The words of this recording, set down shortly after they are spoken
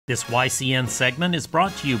This YCN segment is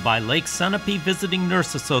brought to you by Lake Sunapee Visiting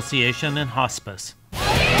Nurse Association and Hospice.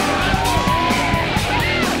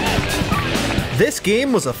 This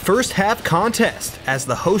game was a first-half contest, as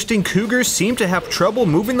the hosting Cougars seemed to have trouble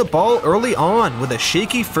moving the ball early on with a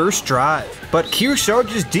shaky first drive. But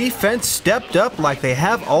Kearsarge's defense stepped up like they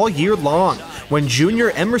have all year long, when junior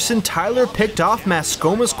Emerson Tyler picked off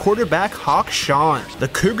Mascoma's quarterback Hawk Sean. The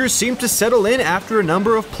Cougars seemed to settle in after a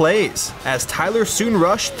number of plays, as Tyler soon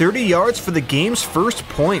rushed 30 yards for the game's first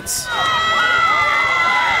points.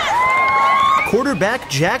 Quarterback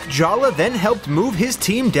Jack Jalla then helped move his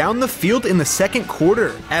team down the field in the second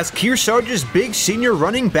quarter, as Kearsarge's big senior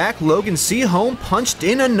running back Logan Seaholm punched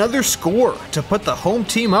in another score to put the home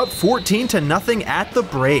team up 14-0 at the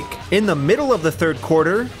break. In the middle of the third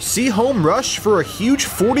quarter, Seaholm rushed for a huge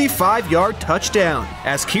 45-yard touchdown,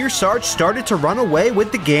 as Kearsarge started to run away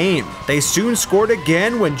with the game. They soon scored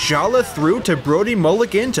again when Jalla threw to Brody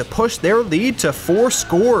Mulligan to push their lead to 4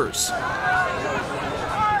 scores.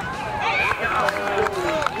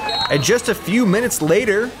 And just a few minutes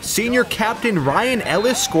later, senior captain Ryan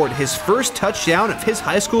Ellis scored his first touchdown of his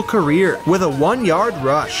high school career with a 1-yard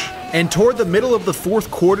rush. And toward the middle of the fourth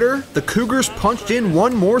quarter, the Cougars punched in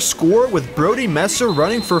one more score with Brody Messer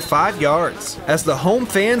running for 5 yards, as the home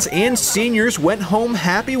fans and seniors went home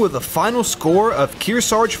happy with a final score of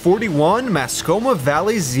Kearsarge 41, Mascoma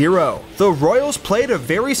Valley 0. The Royals played a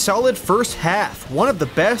very solid first half, one of the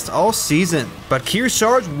best all season, but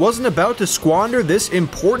Kearsarge wasn't about to squander this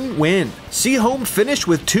important win. Seaholm finished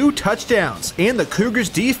with 2 touchdowns, and the Cougars'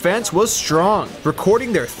 defense was strong,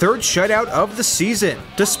 recording their 3rd shutout of the season,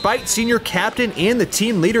 despite senior captain and the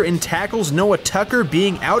team leader in tackles Noah Tucker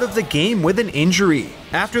being out of the game with an injury.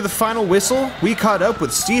 After the final whistle, we caught up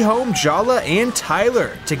with Seaholm, Jalla, and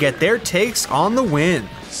Tyler to get their takes on the win.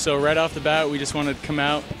 So right off the bat, we just wanted to come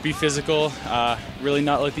out, be physical, really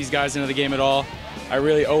not let these guys into the game at all. I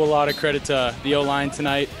really owe a lot of credit to the O-line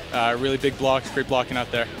tonight. Really big blocks, great blocking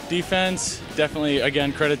out there. Defense, definitely,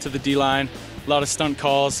 again, credit to the D-line. A lot of stunt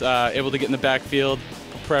calls, able to get in the backfield,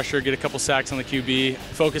 pressure, get a couple sacks on the QB.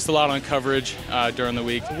 Focused a lot on coverage during the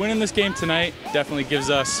week. Winning this game tonight definitely gives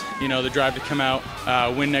us, the drive to come out,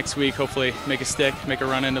 win next week, hopefully make a stick, make a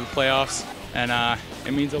run into the playoffs. And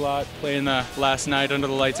it means a lot playing the last night under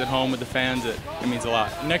the lights at home with the fans. It means a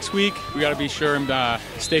lot. Next week, we got to be sure and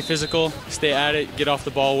stay physical, stay at it, get off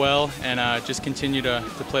the ball well, and just continue to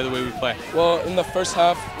play the way we play. Well, in the first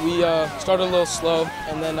half, we started a little slow,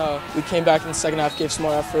 and then we came back in the second half, gave some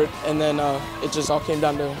more effort, and then it just all came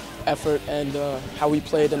down to effort and how we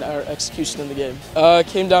played and our execution in the game. It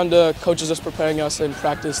came down to coaches just preparing us in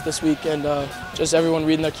practice this week, and just everyone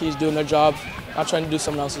reading their keys, doing their job, not trying to do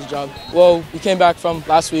someone else's job. Well, we came back from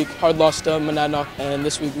last week, hard loss to Monadnock, and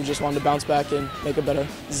this week we just wanted to bounce back and make it better.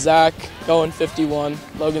 Zach going 51,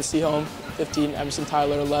 Logan Seaholm 15, Emerson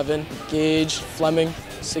Tyler 11, Gage Fleming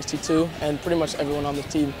 62, and pretty much everyone on the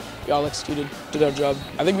team. We all executed, did our job.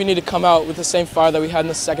 I think we need to come out with the same fire that we had in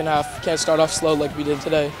the second half. We can't start off slow like we did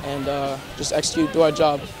today, and just execute, do our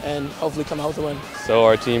job, and hopefully come out with a win. So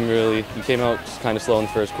our team we came out kind of slow in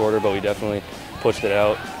the first quarter, but we definitely pushed it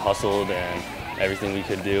out, hustled, and everything we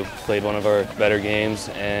could do. Played one of our better games,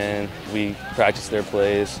 and we practiced their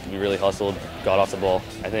plays. We really hustled, got off the ball.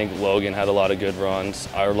 I think Logan had a lot of good runs.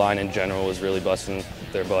 Our line in general was really busting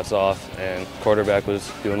their butts off, and quarterback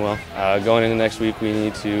was doing well. Going into next week, we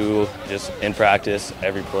need to just, in practice,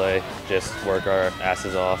 every play, just work our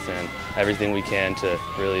asses off and everything we can to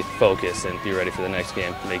really focus and be ready for the next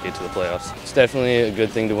game, make it to the playoffs. It's definitely a good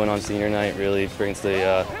thing to win on senior night, really brings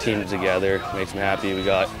the team together, makes me happy. We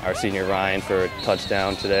got our senior Ryan for a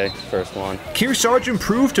touchdown today, first one. Kearsarge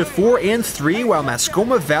improved to 4-3 while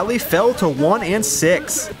Mascoma Valley fell to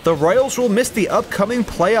 1-6. The Royals will miss the upcoming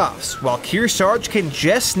playoffs, while Kearsarge can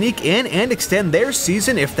just sneak in and extend their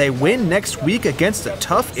season if they win next week against a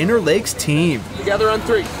tough Inner Lakes team. Together on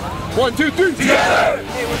 3. 1, 2, 3.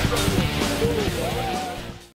 Together!